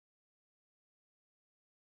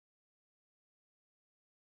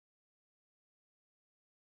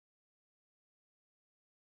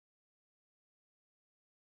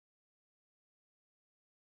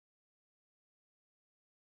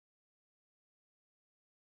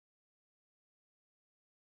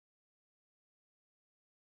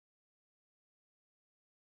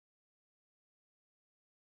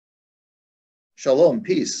Shalom,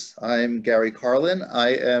 peace. I'm Gary Carlin.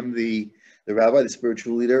 I am the rabbi, the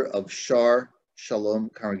spiritual leader of Shaar Shalom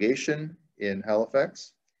congregation in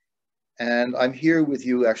Halifax. And I'm here with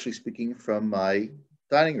you actually speaking from my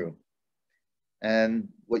dining room. And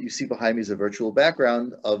what you see behind me is a virtual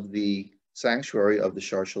background of the sanctuary of the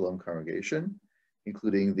Shaar Shalom congregation,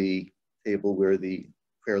 including the table where the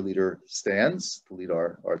prayer leader stands to lead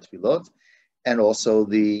our tefillot, and also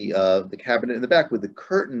the cabinet in the back with the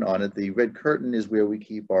curtain on it. The red curtain is where we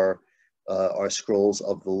keep our scrolls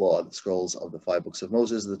of the law, the scrolls of the 5 books of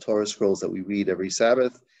Moses, the Torah scrolls that we read every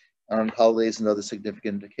Sabbath on holidays and other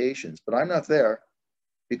significant occasions. But I'm not there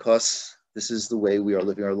because this is the way we are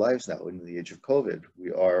living our lives now in the age of COVID.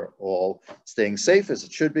 We are all staying safe as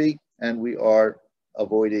it should be, and we are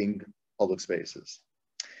avoiding public spaces.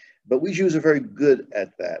 But we Jews are very good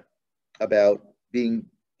at that, about being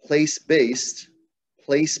place-based,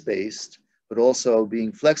 but also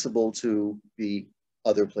being flexible to be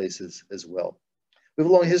other places as well. We have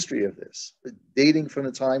a long history of this, dating from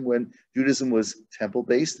the time when Judaism was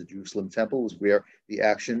temple-based. The Jerusalem temple was where the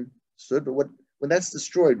action stood. But when that's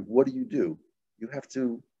destroyed, what do? You have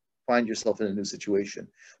to find yourself in a new situation.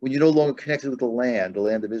 When you're no longer connected with the land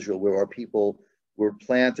of Israel, where our people were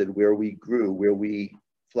planted, where we grew, where we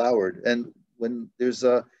flowered. And when there's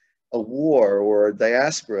a war or a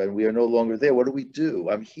diaspora and we are no longer there, what do?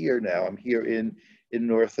 I'm here now. I'm here in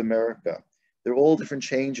North America. They're all different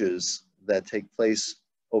changes that take place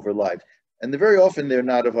over life. And very often they're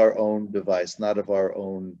not of our own device, not of our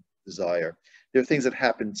own desire. There are things that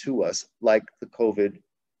happen to us, like the COVID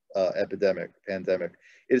pandemic. It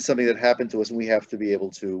is something that happened to us, and we have to be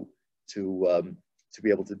able to be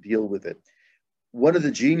able to deal with it. One of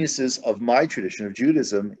the geniuses of my tradition of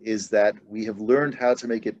Judaism is that we have learned how to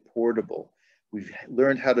make it portable. We've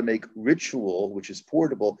learned how to make ritual, which is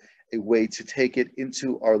portable, a way to take it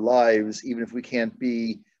into our lives, even if we can't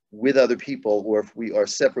be with other people, or if we are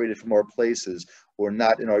separated from our places or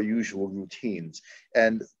not in our usual routines.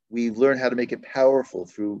 And we've learned how to make it powerful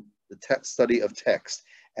through the study of text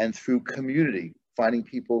and through community, finding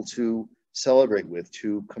people to celebrate with,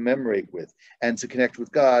 to commemorate with, and to connect with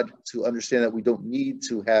God, to understand that we don't need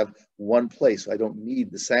to have one place. I don't need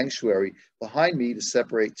the sanctuary behind me to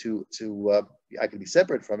separate I can be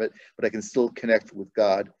separate from it, but I can still connect with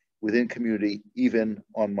God within community, even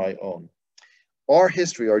on my own. Our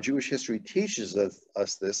history, our Jewish history, teaches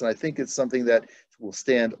us this, and I think it's something that will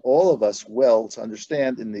stand all of us well to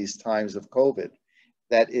understand in these times of COVID.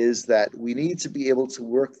 That is that we need to be able to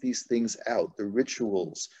work these things out, the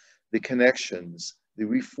rituals, the connections, the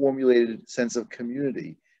reformulated sense of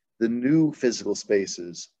community, the new physical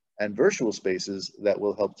spaces and virtual spaces that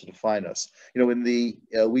will help to define us. You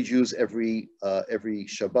know, we Jews every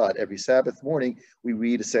Shabbat, every Sabbath morning, we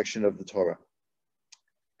read a section of the Torah.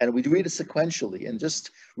 And we read it sequentially. And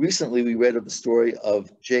just recently we read of the story of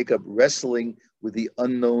Jacob wrestling with the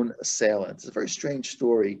unknown assailant. It's a very strange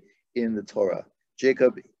story in the Torah.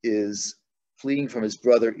 Jacob is fleeing from his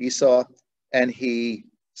brother Esau, and he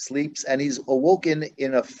sleeps, and he's awoken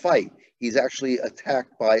in a fight. He's actually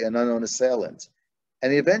attacked by an unknown assailant.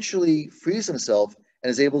 And he eventually frees himself and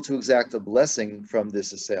is able to exact a blessing from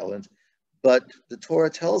this assailant. But the Torah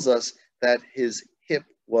tells us that his hip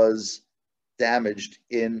was damaged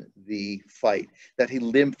in the fight, that he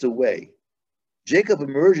limped away. Jacob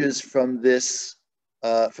emerges from this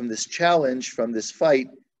challenge, from this fight,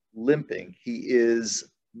 limping. He is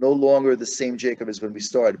no longer the same Jacob as when we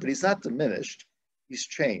started, but he's not diminished. He's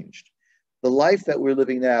changed. The life that we're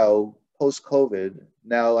living now, post-COVID,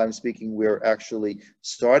 now I'm speaking, we're actually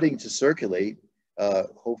starting to circulate.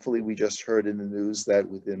 Hopefully, we just heard in the news that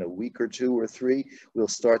within a week or 2 or 3, we'll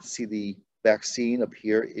start to see the vaccine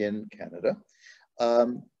appear in Canada.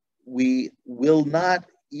 We will not,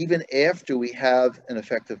 even after we have an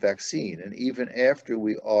effective vaccine, and even after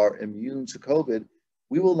we are immune to COVID,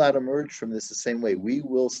 we will not emerge from this the same way. We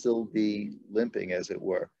will still be limping, as it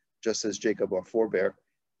were, just as Jacob, our forebear,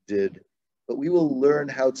 did. But we will learn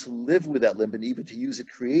how to live with that limp and even to use it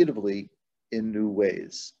creatively in new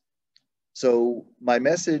ways. So my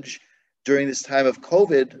message during this time of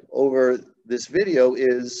COVID over this video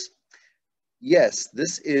is, yes,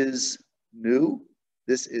 this is new.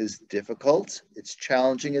 This is difficult. It's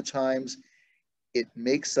challenging at times. It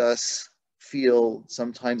makes us feel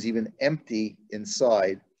sometimes even empty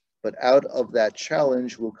inside. But out of that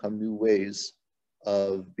challenge will come new ways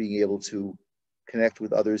of being able to connect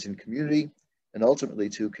with others in community and ultimately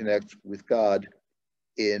to connect with God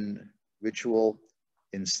in ritual,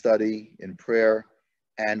 in study, in prayer,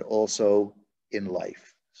 and also in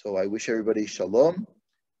life. So I wish everybody shalom,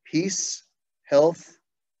 peace, health,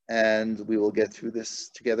 and we will get through this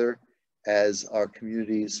together as our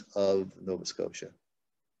communities of Nova Scotia.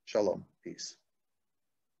 Shalom, peace.